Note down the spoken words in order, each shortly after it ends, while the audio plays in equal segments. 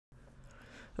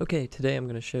Okay, today I'm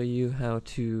going to show you how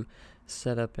to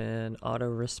set up an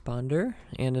autoresponder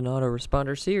and an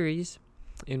autoresponder series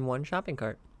in one shopping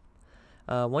cart.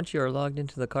 Once you are logged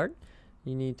into the cart,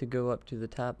 you need to go up to the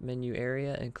top menu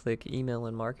area and click Email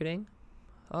and Marketing.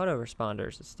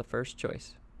 Autoresponders, it's the first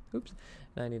choice. Oops,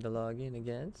 and I need to log in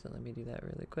again, so let me do that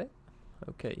really quick.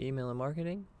 Okay, Email and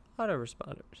Marketing,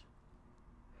 autoresponders.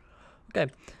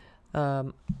 Okay,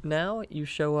 now you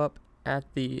show up at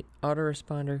the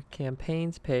autoresponder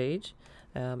campaigns page.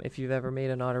 If you've ever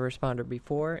made an autoresponder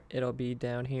before, it'll be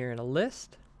down here in a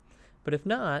list. But if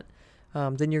not,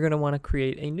 then you're going to want to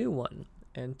create a new one.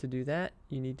 And to do that,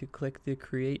 you need to click the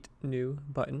Create New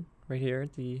button right here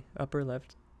at the upper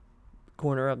left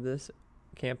corner of this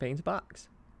campaigns box.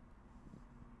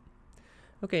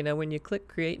 Okay, now when you click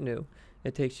Create New,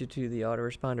 it takes you to the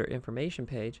autoresponder information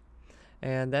page.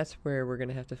 And that's where we're going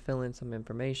to have to fill in some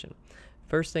information.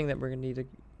 First thing that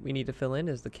we need to fill in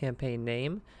is the campaign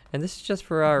name, and this is just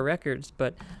for our records,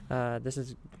 but this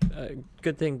is a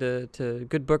good thing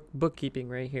good bookkeeping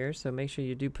right here. So make sure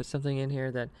you do put something in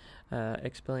here that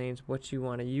explains what you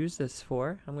want to use this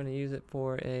for. I'm going to use it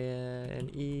for an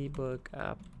ebook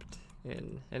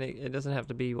opt-in, and it doesn't have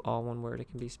to be all one word;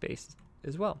 it can be spaced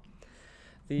as well.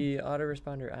 The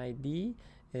Autoresponder ID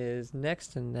is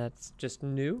next, and that's just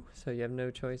new, so you have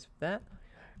no choice with that.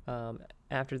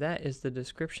 After that is the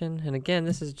description, and again,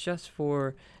 this is just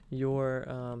for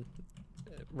your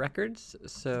records,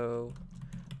 so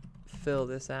fill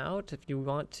this out if you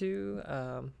want to.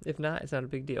 If not, it's not a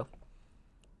big deal.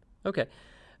 Okay,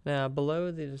 now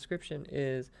below the description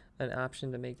is an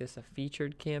option to make this a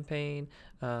featured campaign.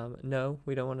 No,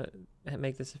 we don't want to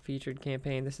make this a featured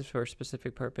campaign. This is for a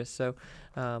specific purpose, so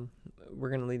we're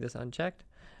going to leave this unchecked.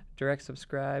 Direct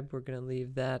subscribe, we're going to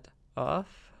leave that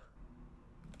off.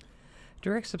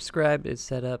 Direct subscribe is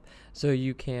set up so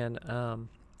you can,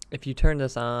 if you turn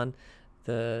this on,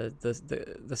 the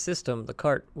system, the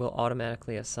cart, will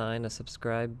automatically assign a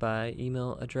subscribe by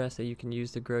email address that you can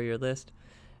use to grow your list.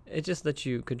 It just lets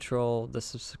you control the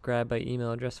subscribe by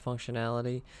email address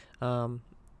functionality.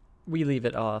 We leave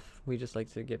it off. We just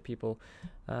like to get people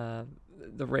the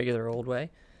regular old way.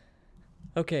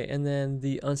 Okay, and then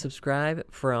the unsubscribe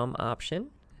from option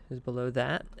is below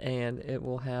that, and it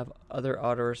will have other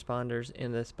autoresponders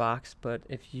in this box, but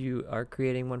if you are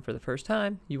creating one for the first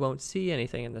time, you won't see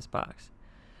anything in this box.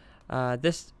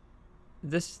 This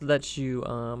lets you,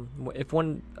 if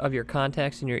one of your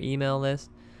contacts in your email list,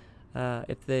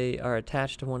 if they are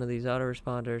attached to one of these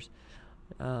autoresponders,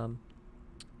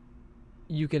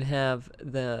 you can have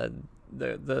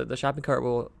the shopping cart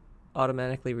will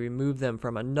automatically remove them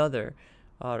from another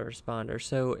autoresponder.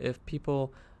 So if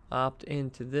people opt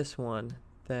into this one,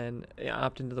 then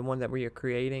opt into the one that we are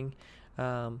creating,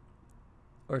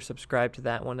 or subscribe to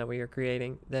that one that we are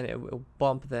creating, then it will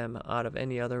bump them out of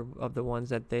any other of the ones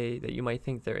that you might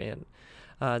think they're in.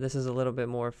 This is a little bit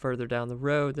more further down the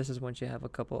road. This is once you have a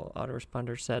couple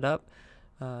autoresponders set up.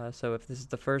 So if this is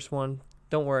the first one,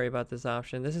 don't worry about this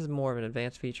option. This is more of an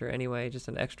advanced feature anyway, just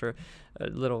an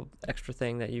little extra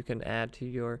thing that you can add to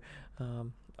your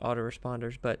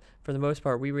autoresponders, but for the most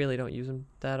part we really don't use them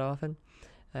that often,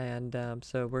 and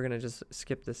so we're going to just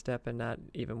skip this step and not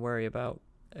even worry about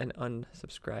an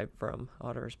unsubscribe from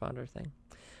autoresponder thing.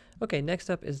 Okay, next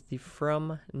up is the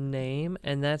from name,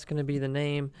 and that's going to be the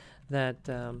name that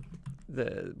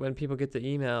when people get the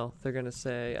email, they're going to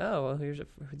say, oh, well,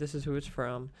 this is who it's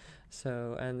from.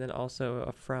 So, and then also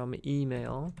a from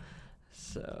email.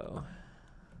 So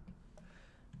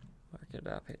market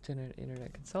about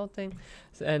internet consulting,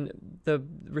 and the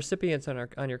recipients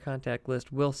on your contact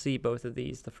list will see both of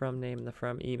these, the from name and the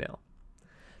from email.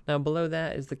 Now below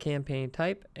that is the campaign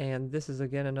type, and this is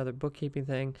again another bookkeeping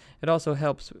thing. It also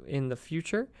helps in the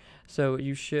future, so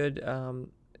you should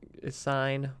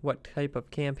assign what type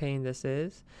of campaign this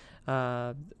is.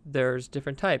 There's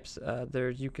different types.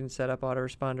 You can set up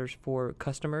autoresponders for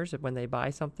customers when they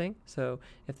buy something. So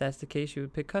if that's the case, you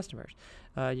would pick customers.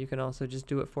 You can also just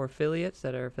do it for affiliates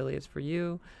that are affiliates for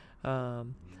you.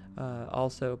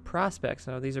 Also prospects.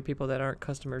 Now these are people that aren't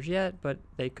customers yet, but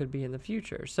they could be in the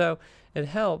future. So it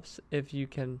helps if you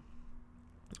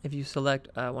select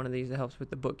one of these. It helps with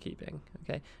the bookkeeping.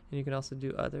 Okay, and you can also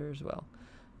do other as well.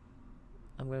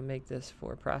 I'm going to make this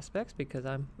for prospects because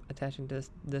I'm attaching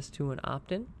this to an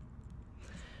opt-in.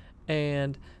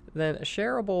 And then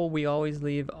shareable, we always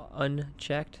leave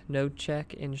unchecked, no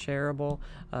check in shareable.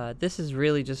 This is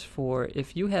really just for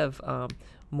if you have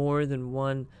more than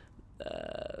one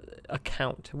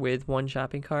account with one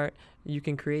shopping cart, you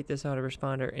can create this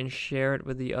autoresponder and share it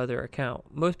with the other account.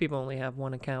 Most people only have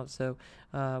one account, so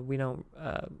we don't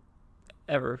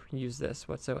ever use this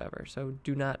whatsoever. So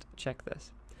do not check this.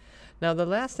 Now the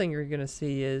last thing you're going to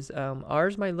see is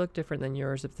ours might look different than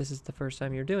yours if this is the first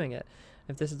time you're doing it.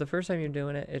 If this is the first time you're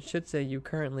doing it, it should say you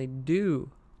currently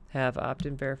do have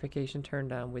opt-in verification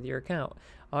turned on with your account.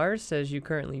 Ours says you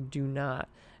currently do not.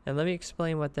 And let me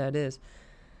explain what that is.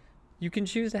 You can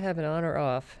choose to have it on or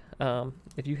off.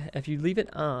 If you leave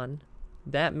it on,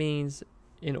 that means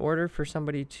in order for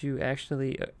somebody to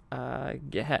actually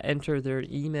enter their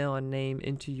email and name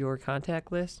into your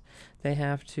contact list, they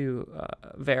have to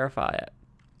verify it.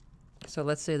 So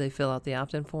let's say they fill out the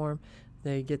opt-in form,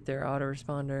 they get their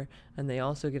autoresponder, and they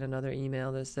also get another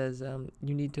email that says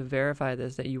you need to verify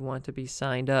this, that you want to be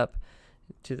signed up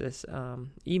to this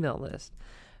email list.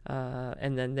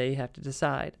 And then they have to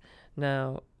decide.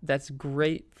 Now, that's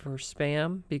great for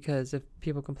spam, because if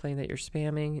people complain that you're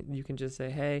spamming, you can just say,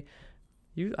 hey,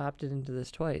 you opted into this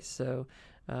twice, so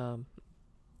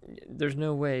there's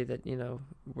no way that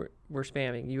we're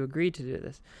spamming. You agreed to do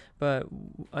this. But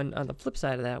on the flip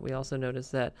side of that, we also notice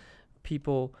that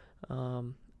people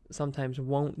sometimes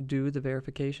won't do the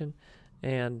verification,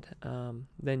 and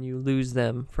then you lose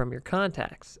them from your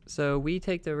contacts. So we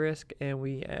take the risk and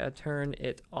we turn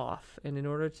it off. And in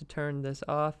order to turn this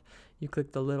off, you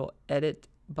click the little edit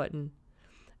button,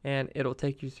 and it'll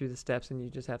take you through the steps, and you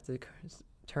just have to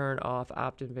turn off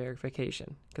opt-in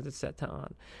verification because it's set to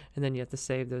on, and then you have to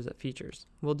save those features.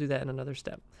 We'll do that in another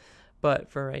step.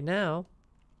 But for right now,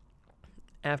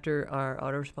 after our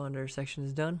autoresponder section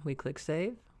is done, we click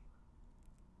save,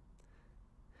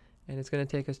 and it's going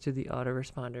to take us to the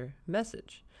autoresponder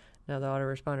message. Now the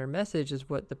autoresponder message is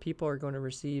what the people are going to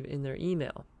receive in their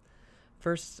email.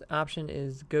 First option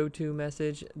is go to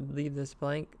message, leave this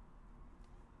blank.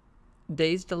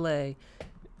 Days delay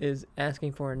is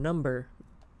asking for a number,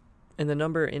 and the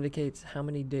number indicates how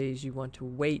many days you want to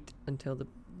wait until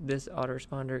this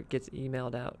autoresponder gets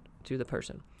emailed out to the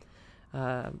person.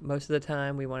 Most of the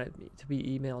time we want it to be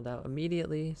emailed out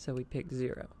immediately, so we pick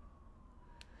 0.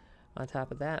 On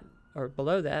top of that, or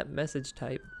below that, message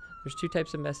type. There's 2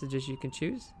 types of messages you can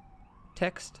choose: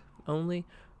 text only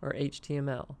or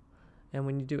HTML. And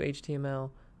when you do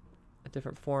HTML, a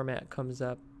different format comes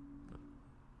up.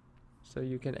 So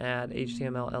you can add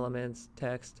HTML elements,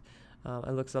 text.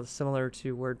 It looks similar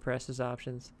to WordPress's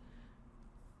options.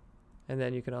 And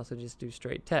then you can also just do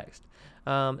straight text.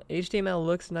 HTML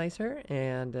looks nicer,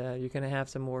 and you can have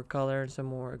some more color and some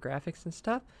more graphics and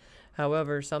stuff.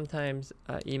 However, sometimes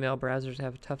email browsers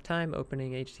have a tough time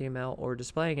opening HTML or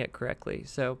displaying it correctly.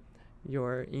 So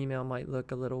your email might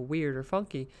look a little weird or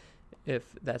funky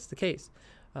if that's the case.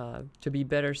 To be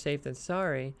better safe than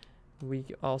sorry, we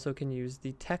also can use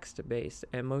the text-based,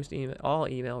 and all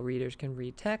email readers can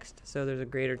read text, so there's a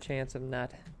greater chance of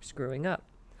not screwing up.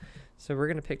 So we're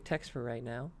going to pick text for right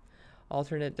now.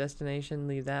 Alternate destination,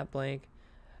 leave that blank.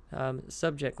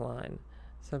 Subject line.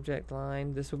 Subject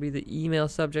line, this will be the email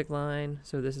subject line,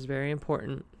 so this is very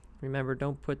important. Remember,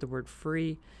 don't put the word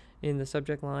free in the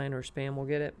subject line or spam will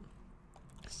get it.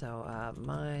 So,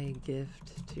 my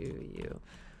gift to you.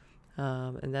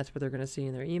 And that's what they're going to see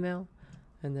in their email.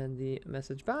 And then the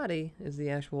message body is the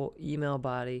actual email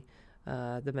body,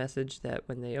 the message that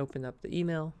when they open up the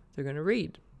email, they're going to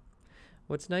read.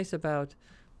 What's nice about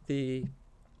the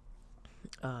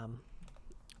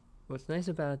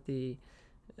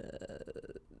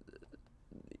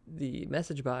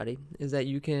message body is that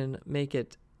you can make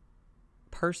it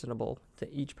personable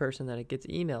to each person that it gets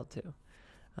emailed to.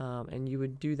 And you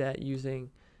would do that using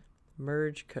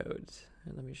merge codes.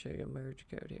 And let me show you a merge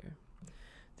code here.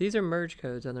 These are merge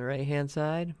codes on the right hand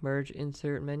side, merge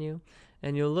insert menu,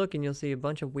 and you'll look and you'll see a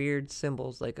bunch of weird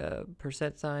symbols like a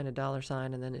 %, a $,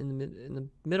 and then in the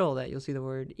middle of that you'll see the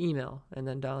word email, and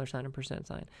then $, and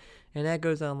 %. And that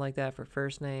goes on like that for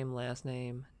first name, last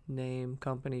name, name,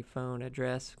 company, phone,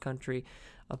 address, country,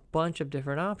 a bunch of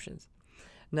different options.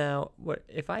 Now,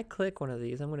 if I click one of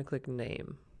these, I'm going to click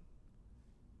name.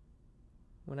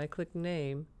 When I click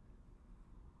name,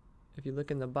 if you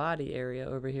look in the body area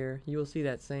over here, you will see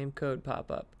that same code pop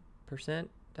up. %,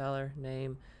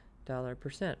 name,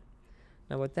 $%.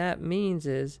 Now what that means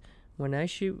is when I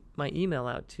shoot my email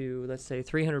out to, let's say,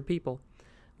 300 people,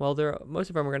 well, most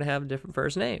of them are going to have a different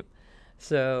first name.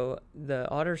 So the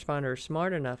autoresponder is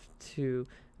smart enough to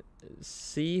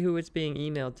see who it's being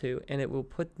emailed to, and it will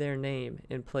put their name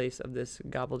in place of this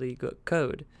gobbledygook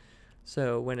code.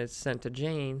 So when it's sent to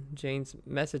Jane, Jane's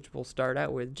message will start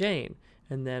out with Jane,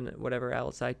 and then whatever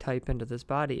else I type into this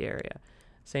body area.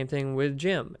 Same thing with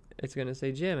Jim. It's going to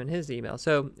say Jim in his email.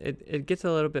 So it gets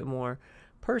a little bit more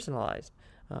personalized,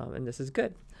 and this is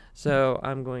good. So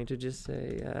I'm going to just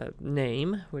say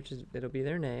name, it'll be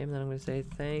their name. Then I'm going to say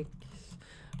thanks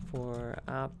for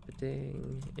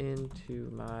opting into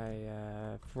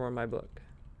my for my book.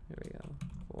 There we go,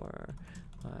 for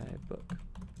my book.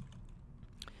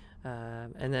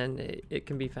 And then it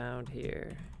can be found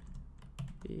here.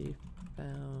 Be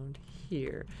found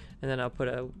here. And then I'll put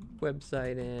a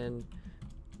website in.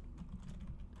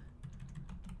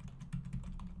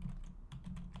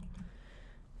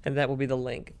 And that will be the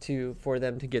link for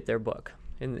them to get their book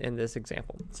in this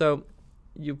example. So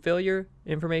you fill your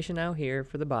information out here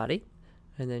for the body,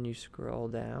 and then you scroll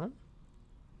down.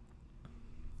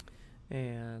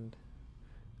 And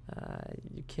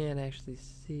you can't actually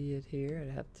see it here.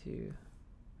 I'd have to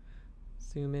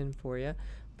zoom in for you.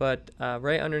 But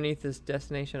right underneath this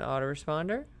destination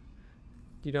autoresponder,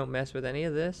 you don't mess with any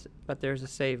of this, but there's a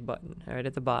save button right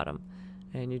at the bottom.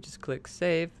 And you just click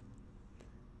save,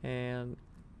 and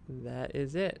that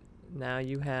is it. Now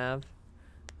you have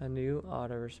a new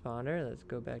autoresponder. Let's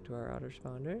go back to our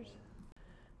autoresponders.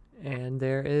 And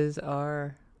there is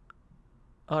our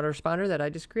autoresponder that I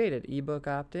just created. Ebook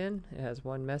opt-in. It has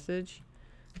one message,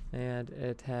 and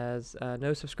it has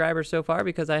no subscribers so far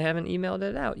because I haven't emailed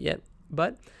it out yet.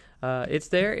 But it's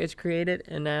there, it's created,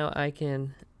 and now I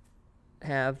can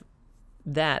have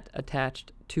that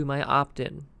attached to my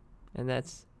opt-in. And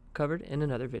that's covered in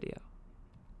another video.